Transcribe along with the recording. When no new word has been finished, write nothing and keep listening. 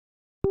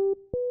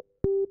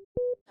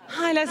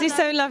Hi Lesley,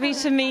 so lovely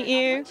to meet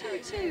you.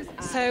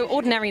 So,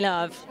 Ordinary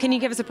Love, can you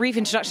give us a brief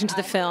introduction to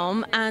the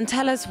film and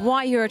tell us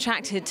why you're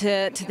attracted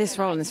to this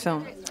role in this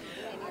film?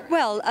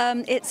 Well,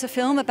 it's a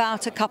film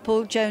about a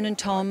couple, Joan and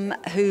Tom,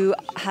 who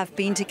have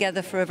been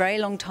together for a very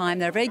long time.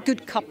 They're a very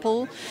good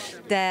couple.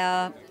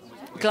 They're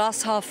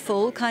glass half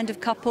full kind of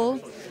couple.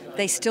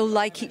 They still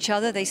like each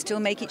other. They still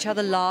make each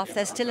other laugh.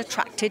 They're still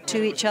attracted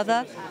to each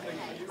other.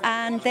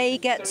 And she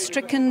gets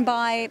stricken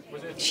by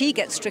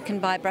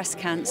breast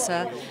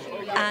cancer.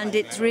 And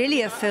it's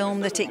really a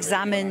film that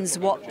examines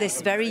what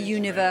this very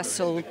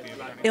universal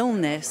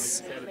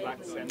illness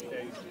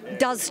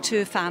does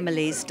to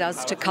families,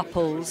 does to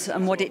couples,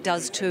 and what it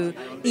does to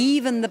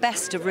even the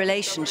best of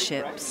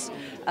relationships.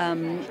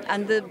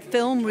 And the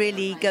film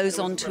really goes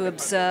on to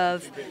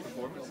observe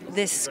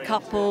this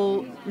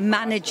couple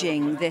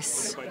managing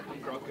this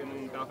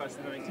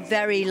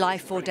very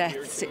life or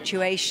death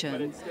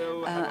situation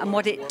and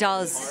what it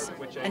does.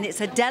 And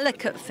it's a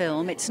delicate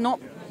film. It's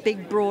not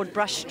big, broad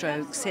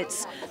brushstrokes.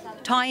 It's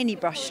tiny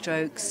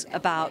brushstrokes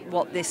about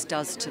what this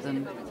does to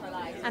them.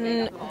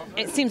 And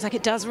it seems like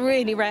it does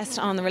really rest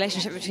on the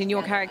relationship between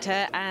your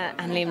character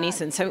and Liam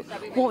Neeson. So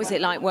what was it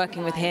like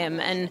working with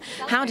him, and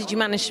how did you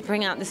manage to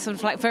bring out this sort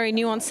of like very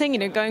nuanced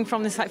thing, going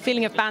from this like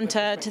feeling of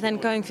banter to then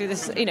going through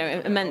this,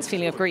 immense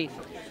feeling of grief?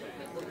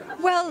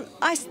 Well,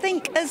 I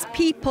think as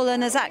people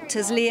and as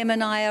actors, Liam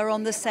and I are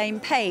on the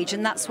same page,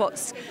 and that's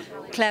what's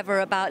clever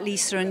about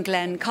Lisa and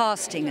Glenn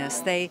casting us.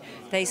 They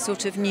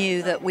sort of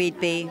knew that we'd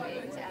be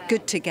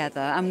good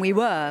together, and we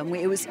were.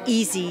 It was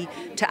easy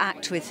to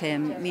act with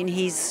him. I mean,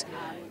 he's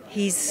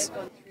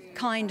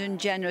kind and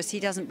generous. He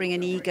doesn't bring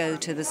an ego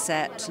to the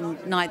set,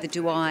 and neither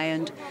do I.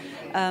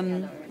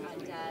 And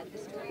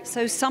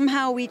so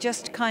somehow we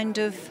just kind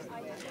of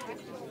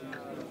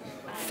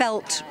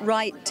felt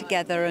right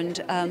together.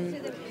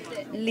 And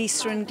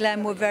Lisa and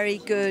Glenn were very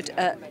good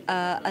at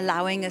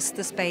allowing us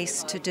the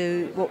space to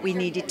do what we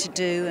needed to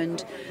do,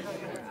 and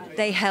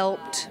they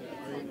helped.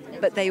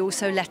 But they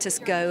also let us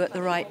go at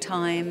the right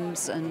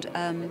times. And,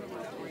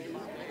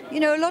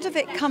 a lot of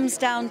it comes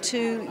down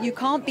to you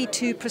can't be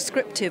too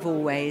prescriptive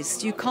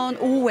always. You can't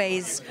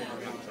always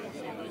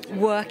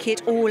work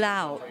it all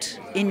out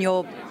in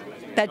your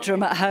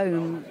bedroom at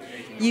home.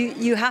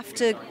 You have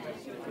to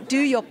do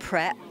your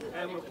prep,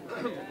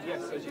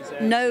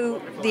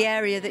 know the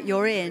area that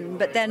you're in,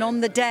 but then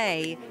on the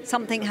day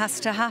something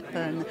has to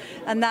happen.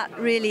 And that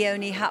really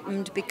only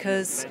happened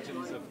because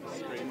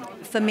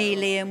for me,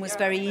 Liam was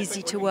very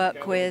easy to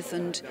work with,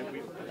 and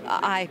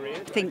I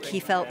think he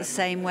felt the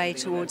same way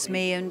towards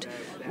me, and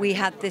we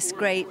had this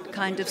great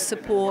kind of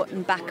support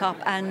and backup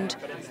and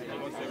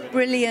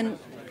brilliant.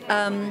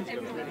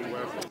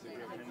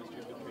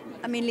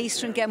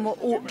 Lisa and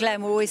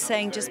Glenn were always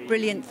saying just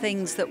brilliant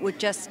things that would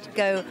just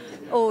go,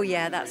 oh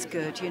yeah, that's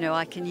good,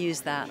 I can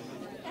use that.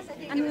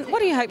 And what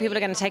do you hope people are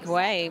going to take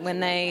away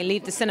when they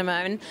leave the cinema?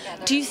 And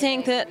do you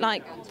think that,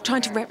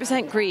 trying to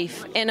represent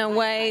grief in a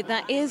way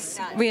that is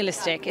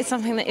realistic is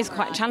something that is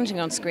quite challenging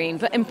on screen,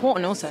 but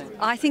important also?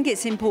 I think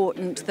it's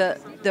important that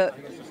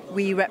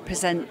we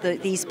represent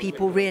these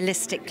people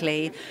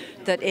realistically,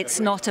 that it's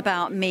not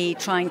about me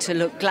trying to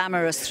look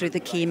glamorous through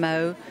the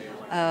chemo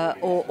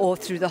or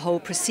through the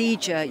whole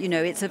procedure.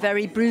 It's a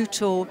very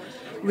brutal,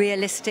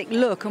 realistic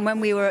look. And when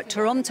we were at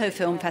Toronto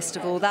Film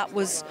Festival, that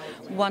was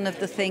one of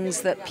the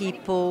things that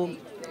people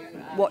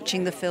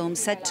watching the film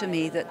said to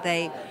me, that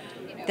they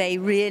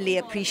really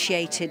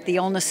appreciated the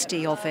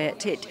honesty of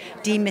it. It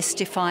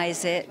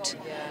demystifies it.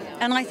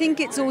 And I think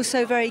it's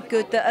also very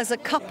good that as a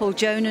couple,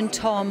 Joan and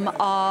Tom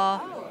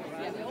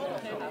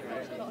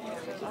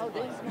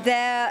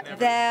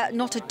they're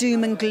not a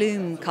doom and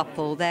gloom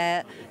couple.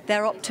 They're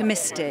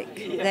optimistic.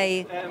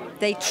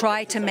 They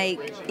try to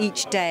make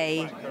each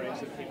day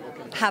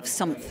have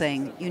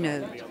something,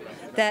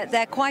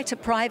 They're quite a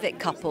private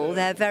couple.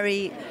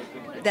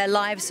 Their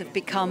lives have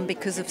become,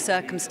 because of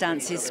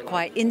circumstances,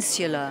 quite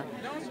insular,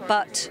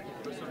 but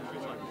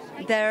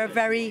they're a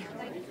very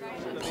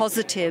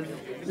positive,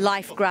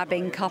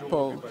 life-grabbing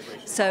couple.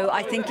 So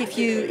I think if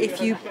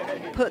you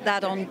put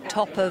that on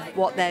top of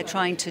what they're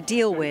trying to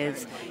deal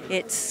with,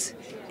 it's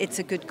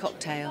a good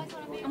cocktail.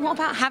 And what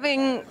about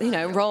having,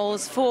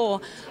 roles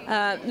for,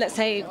 let's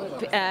say,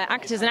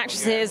 actors and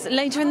actresses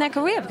later in their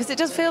career? Because it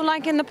does feel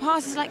like in the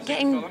past it's like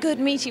getting good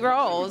meaty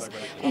roles.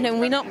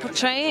 We're not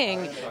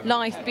portraying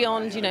life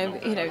beyond,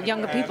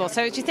 younger people.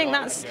 So do you think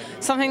that's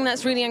something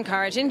that's really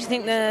encouraging? Do you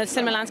think the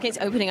cinema landscape's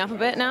opening up a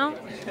bit now?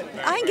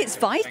 I think it's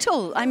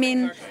vital.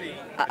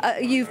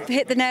 You've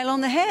hit the nail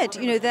on the head.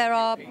 There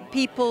are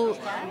people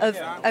of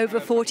over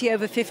 40,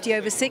 over 50,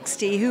 over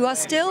 60 who are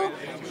still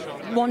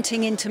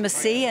wanting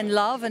intimacy and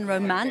love and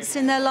romance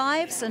in their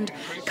lives, and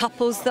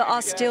couples that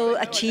are still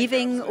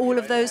achieving all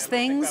of those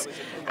things.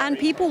 And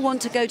people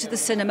want to go to the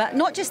cinema,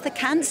 not just the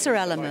cancer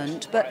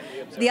element, but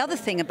the other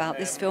thing about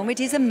this film, it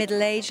is a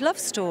middle-aged love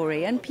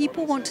story, and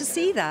people want to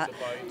see that.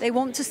 They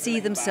want to see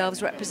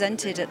themselves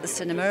represented at the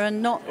cinema,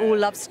 and not all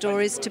love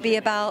stories to be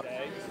about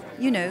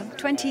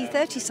 20,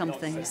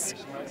 30-somethings.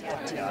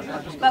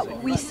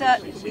 But we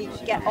certainly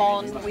get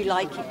on, we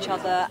like each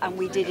other, and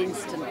we did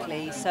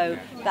instantly, so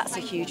that's a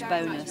huge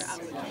bonus.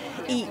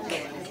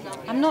 Eek.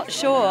 I'm not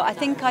sure. I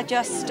think I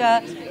just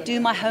do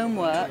my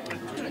homework,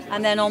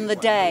 and then on the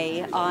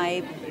day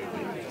I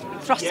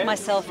thrust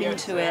myself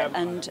into it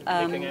and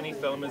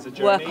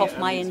work off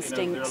my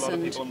instincts.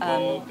 And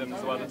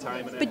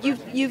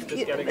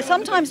but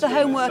sometimes the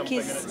homework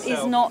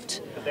is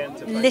not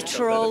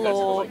literal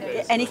or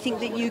anything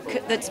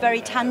that that's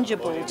very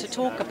tangible to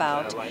talk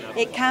about.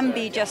 It can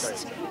be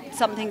just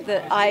something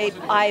that I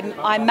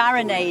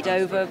marinate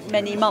over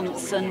many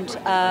months,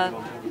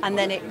 and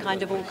then it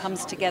kind of all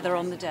comes together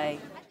on the day.